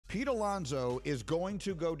Pete Alonso is going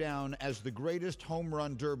to go down as the greatest home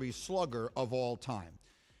run derby slugger of all time.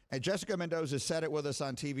 And Jessica Mendoza said it with us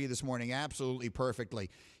on TV this morning absolutely perfectly.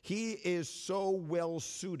 He is so well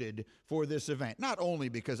suited for this event, not only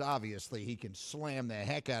because obviously he can slam the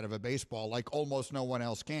heck out of a baseball like almost no one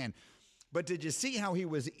else can, but did you see how he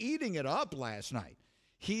was eating it up last night?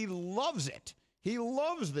 He loves it. He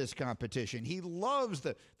loves this competition. He loves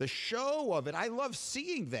the show of it. I love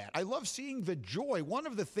seeing that. I love seeing the joy. One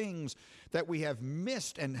of the things that we have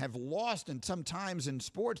missed and have lost, and sometimes in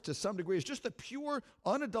sports to some degree, is just the pure,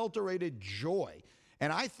 unadulterated joy.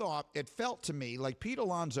 And I thought, it felt to me like Pete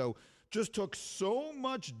Alonso just took so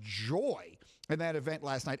much joy in that event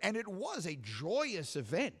last night. And it was a joyous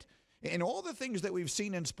event. In all the things that we've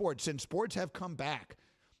seen in sports, since sports have come back,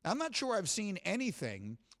 I'm not sure I've seen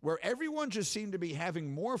anything where everyone just seemed to be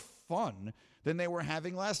having more fun than they were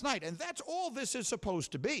having last night. And that's all this is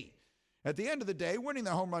supposed to be. At the end of the day, winning the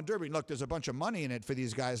home run derby, look, there's a bunch of money in it for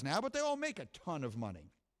these guys now, but they all make a ton of money.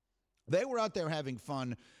 They were out there having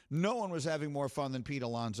fun. No one was having more fun than Pete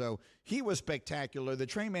Alonso. He was spectacular. The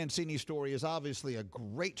Trey Mancini story is obviously a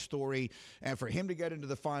great story, and for him to get into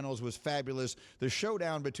the finals was fabulous. The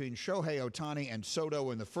showdown between Shohei Ohtani and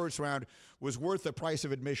Soto in the first round was worth the price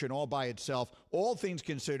of admission all by itself. All things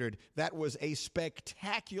considered, that was a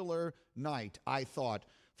spectacular night, I thought,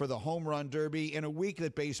 for the home run derby in a week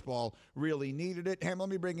that baseball really needed it. Let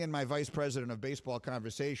me bring in my vice president of baseball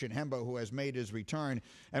conversation, Hembo, who has made his return,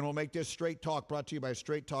 and we'll make this Straight Talk brought to you by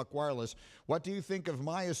Straight Talk Wireless. What do you think of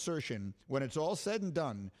my assertion? When it's all said and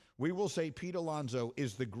done, we will say Pete Alonso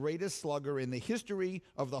is the greatest slugger in the history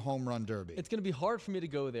of the home run derby. It's going to be hard for me to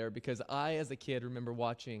go there because I, as a kid, remember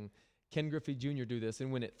watching Ken Griffey Jr. do this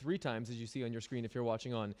and win it 3 times, as you see on your screen if you're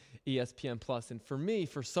watching on ESPN+. And for me,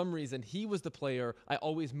 for some reason, he was the player I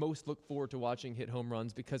always most look forward to watching hit home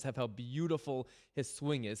runs because of how beautiful his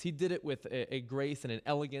swing is. He did it with a grace and an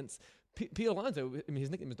elegance. Pete Alonso, I mean,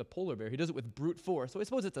 his nickname is the polar bear. He does it with brute force. So I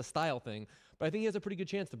suppose it's a style thing, but I think he has a pretty good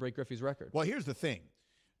chance to break Griffey's record. Well, here's the thing.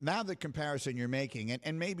 Now the comparison you're making,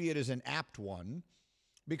 and maybe it is an apt one,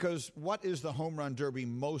 because what is the home run derby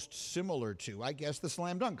most similar to? I guess the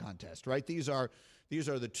slam dunk contest, right? These are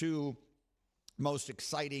the two most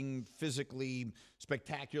exciting, physically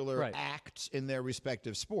spectacular acts in their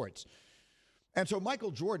respective sports. And so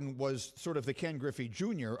Michael Jordan was sort of the Ken Griffey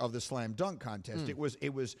Jr. of the slam dunk contest.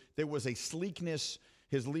 There was a sleekness,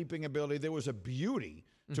 his leaping ability, there was a beauty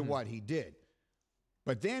to what he did.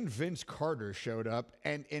 But then Vince Carter showed up,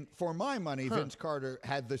 and for my money, Vince Carter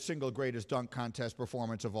had the single greatest dunk contest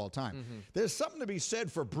performance of all time. There's something to be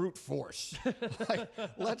said for brute force. Like,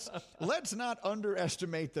 let's not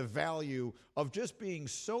underestimate the value of just being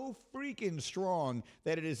so freaking strong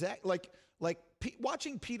that it is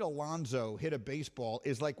watching Pete Alonso hit a baseball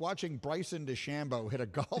is like watching Bryson DeChambeau hit a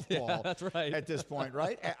golf ball. That's right. At this point,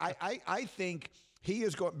 right? I think he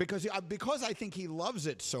is going because I think he loves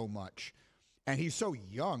it so much. And he's so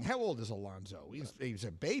young. How old is Alonso? He's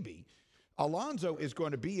a baby. Alonso is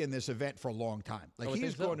going to be in this event for a long time. Like, he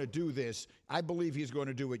is going to do this. I believe he's going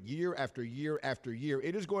to do it year after year after year.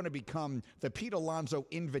 It is going to become the Pete Alonso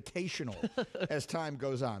Invitational as time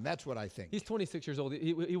goes on. That's what I think. He's 26 years old.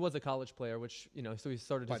 He was a college player, which, so he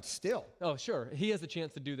started. But still. Oh, sure. He has a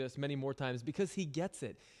chance to do this many more times because he gets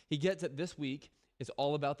it. He gets it this week. It's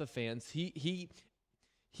all about the fans.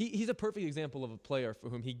 He's a perfect example of a player for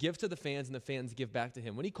whom he gives to the fans and the fans give back to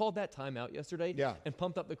him. When he called that timeout yesterday and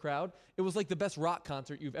pumped up the crowd, it was like the best rock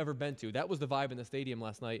concert you've ever been to. That was the vibe in the stadium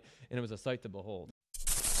last night, and it was a sight to behold.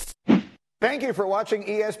 Thank you for watching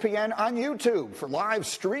ESPN on YouTube. For live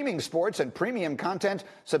streaming sports and premium content,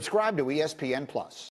 subscribe to ESPN+.